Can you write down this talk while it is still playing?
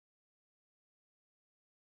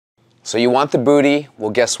So you want the booty? Well,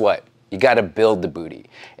 guess what? You gotta build the booty.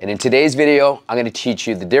 And in today's video, I'm gonna teach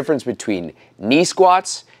you the difference between knee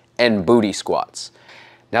squats and booty squats.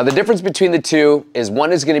 Now the difference between the two is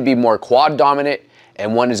one is gonna be more quad dominant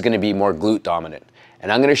and one is gonna be more glute dominant.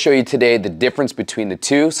 And I'm gonna show you today the difference between the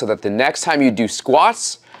two so that the next time you do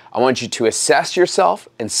squats, I want you to assess yourself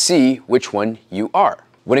and see which one you are.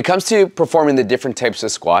 When it comes to performing the different types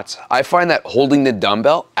of squats, I find that holding the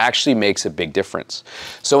dumbbell actually makes a big difference.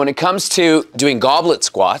 So when it comes to doing goblet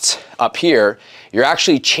squats up here, you're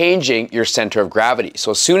actually changing your center of gravity.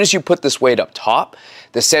 So as soon as you put this weight up top,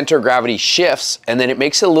 the center of gravity shifts and then it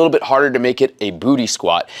makes it a little bit harder to make it a booty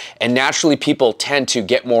squat. And naturally people tend to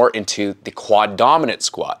get more into the quad dominant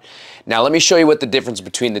squat. Now let me show you what the difference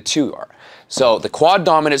between the two are. So the quad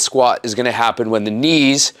dominant squat is gonna happen when the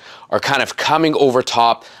knees are kind of coming over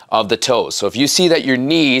top of the toes. So if you see that your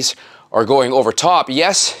knees are going over top,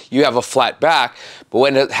 yes, you have a flat back, but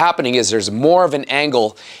what's happening is there's more of an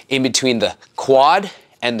angle in between the quad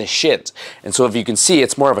and the shins. And so if you can see,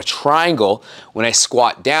 it's more of a triangle when I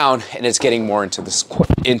squat down and it's getting more into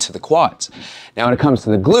the quads. Now when it comes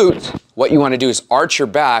to the glutes, what you want to do is arch your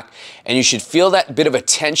back and you should feel that bit of a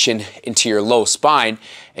tension into your low spine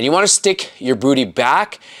and you want to stick your booty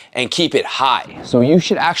back and keep it high. So you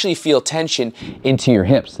should actually feel tension into your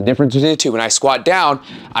hips. The difference between the two, when I squat down,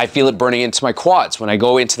 I feel it burning into my quads. When I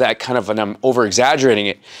go into that kind of, and I'm over exaggerating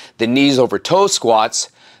it, the knees over toe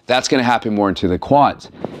squats, that's gonna happen more into the quads.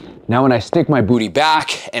 Now when I stick my booty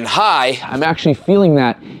back and high, I'm actually feeling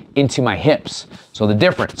that into my hips. So the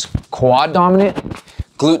difference, quad dominant,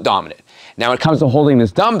 glute dominant. Now when it comes to holding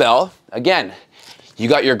this dumbbell, again, you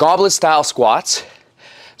got your goblet style squats.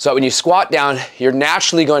 So when you squat down, you're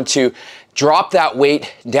naturally going to drop that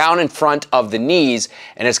weight down in front of the knees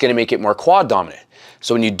and it's gonna make it more quad dominant.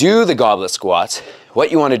 So when you do the goblet squats,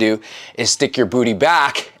 what you wanna do is stick your booty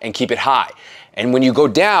back and keep it high. And when you go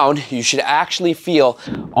down, you should actually feel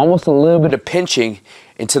almost a little bit of pinching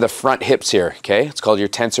into the front hips here, okay? It's called your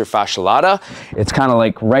tensor fasciae lata. It's kind of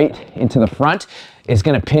like right into the front. It's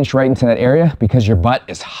gonna pinch right into that area because your butt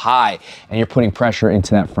is high and you're putting pressure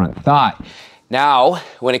into that front thigh. Now,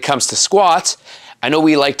 when it comes to squats, I know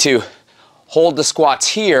we like to hold the squats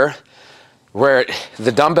here where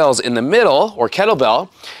the dumbbell's in the middle or kettlebell,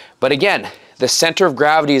 but again, the center of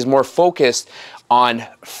gravity is more focused on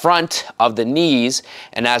front of the knees,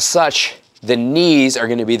 and as such, the knees are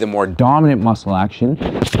gonna be the more dominant muscle action,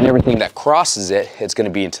 and everything that crosses it, it's gonna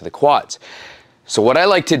be into the quads. So what I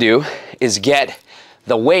like to do is get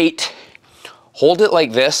the weight, hold it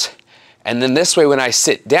like this, and then this way when I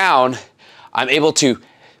sit down, I'm able to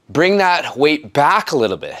bring that weight back a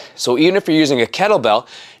little bit. So even if you're using a kettlebell,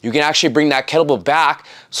 you can actually bring that kettlebell back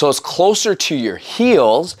so it's closer to your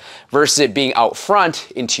heels versus it being out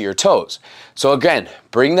front into your toes. So again,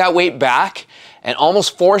 bring that weight back and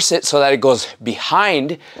almost force it so that it goes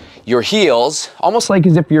behind your heels, almost like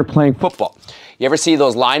as if you're playing football. You ever see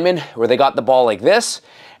those linemen where they got the ball like this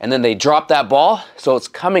and then they drop that ball so it's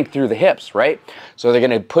coming through the hips, right? So they're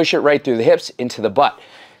gonna push it right through the hips into the butt.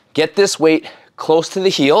 Get this weight close to the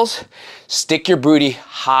heels, stick your booty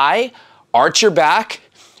high, arch your back,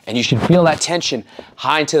 and you should feel that tension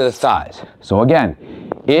high into the thighs. So again,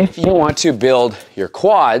 if you want to build your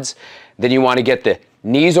quads, then you want to get the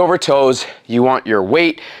knees over toes, you want your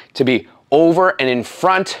weight to be over and in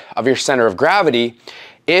front of your center of gravity.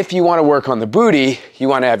 If you want to work on the booty, you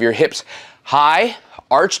want to have your hips high,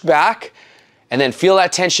 arched back, and then feel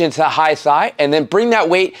that tension into the high thigh, and then bring that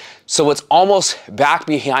weight so it's almost back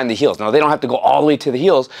behind the heels. Now, they don't have to go all the way to the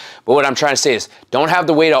heels, but what I'm trying to say is don't have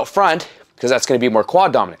the weight out front, because that's gonna be more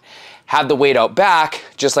quad dominant. Have the weight out back,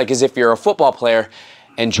 just like as if you're a football player,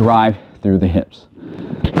 and drive through the hips.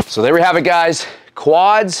 So there we have it, guys.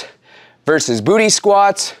 Quads versus booty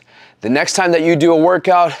squats. The next time that you do a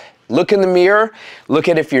workout, look in the mirror, look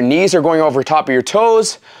at if your knees are going over top of your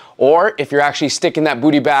toes, or if you're actually sticking that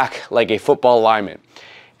booty back like a football lineman.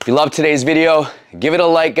 If you love today's video, give it a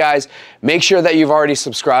like, guys. Make sure that you've already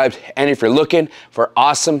subscribed. And if you're looking for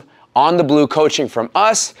awesome on the blue coaching from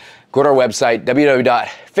us, go to our website,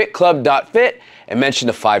 www.fitclub.fit, and mention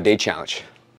the 5-day challenge.